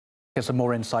get some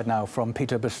more insight now from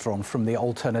Petr Bystron from the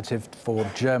Alternative for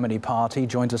Germany party.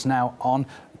 Joins us now on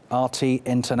RT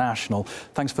International.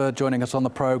 Thanks for joining us on the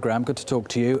programme. Good to talk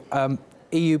to you.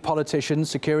 EU politicians,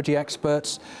 security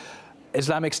experts,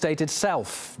 Islamic State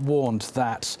itself warned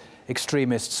that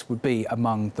extremists would be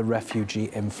among the refugee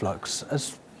influx.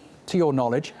 As to your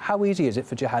knowledge, how easy is it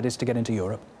for jihadists to get into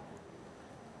Europe?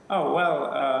 Oh,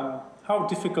 well, how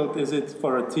difficult is it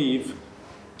for a thief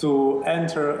to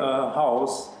enter a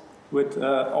house with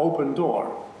an open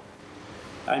door?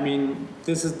 I mean,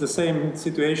 this is the same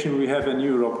situation we have in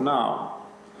Europe now.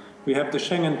 We have the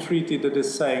Schengen Treaty that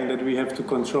is saying that we have to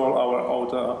control our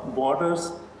outer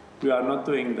borders. We are not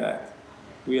doing that.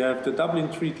 We have the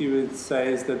Dublin Treaty which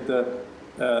says that the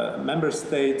member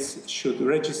states should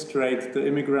registrate the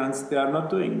immigrants. They are not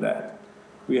doing that.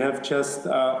 We have just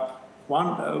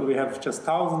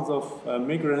thousands of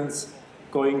migrants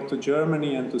going to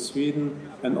Germany and to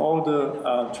Sweden, and all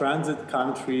the transit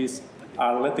countries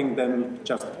are letting them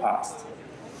just pass.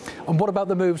 And what about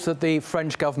the moves that the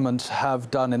French government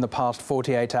have done in the past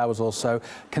 48 hours or so,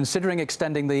 considering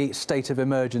extending the state of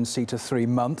emergency to 3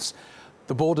 months?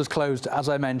 The borders closed, as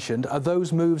I mentioned. Are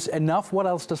those moves enough? What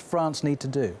else does France need to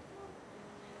do?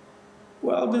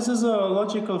 Well, this is a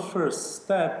logical first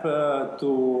step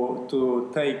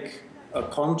to take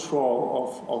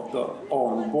control of the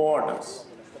own borders.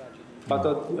 But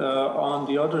on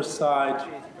the other side,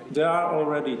 there are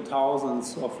already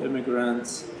thousands of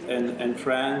immigrants in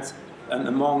France, and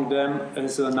among them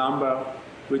is a number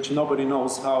which nobody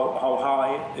knows how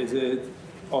high is it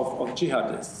of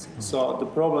jihadists. So the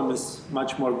problem is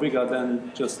much more bigger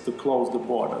than just to close the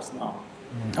borders now.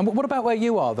 And what about where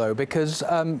you are, though? Because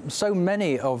so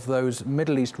many of those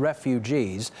Middle East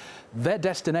refugees, their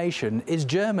destination is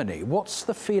Germany. What's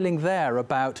the feeling there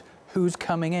about who's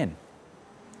coming in?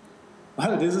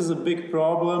 Well, this is a big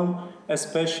problem,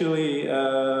 especially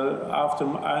after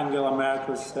Angela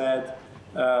Merkel said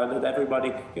that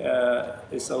everybody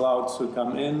is allowed to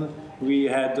come in. We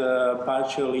had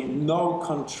partially no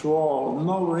control,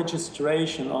 no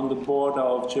registration on the border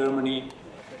of Germany.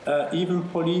 Even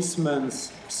policemen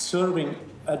serving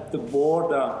at the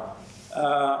border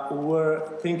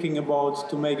were thinking about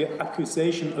to make an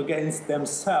accusation against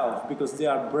themselves because they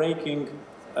are breaking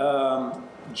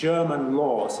German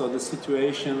law. So the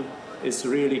situation is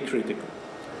really critical.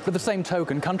 By the same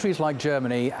token, countries like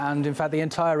Germany and, in fact, the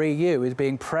entire EU is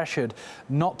being pressured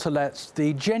not to let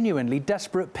the genuinely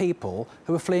desperate people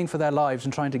who are fleeing for their lives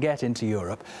and trying to get into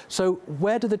Europe. So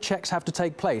where do the checks have to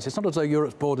take place? It's not as though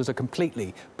Europe's borders are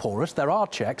completely porous. There are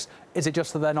checks. Is it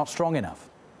just that they're not strong enough?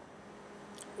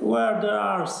 Well, there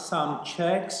are some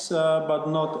checks, but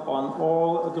not on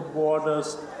all the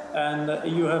borders.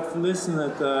 And you have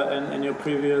listened in your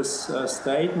previous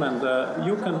statement.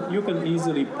 You can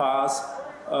easily pass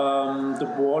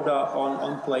the border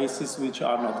on places which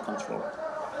are not controlled.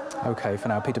 OK, for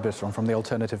now, Petr Bystron from the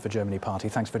Alternative for Germany party.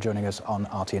 Thanks for joining us on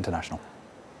RT International.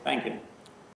 Thank you.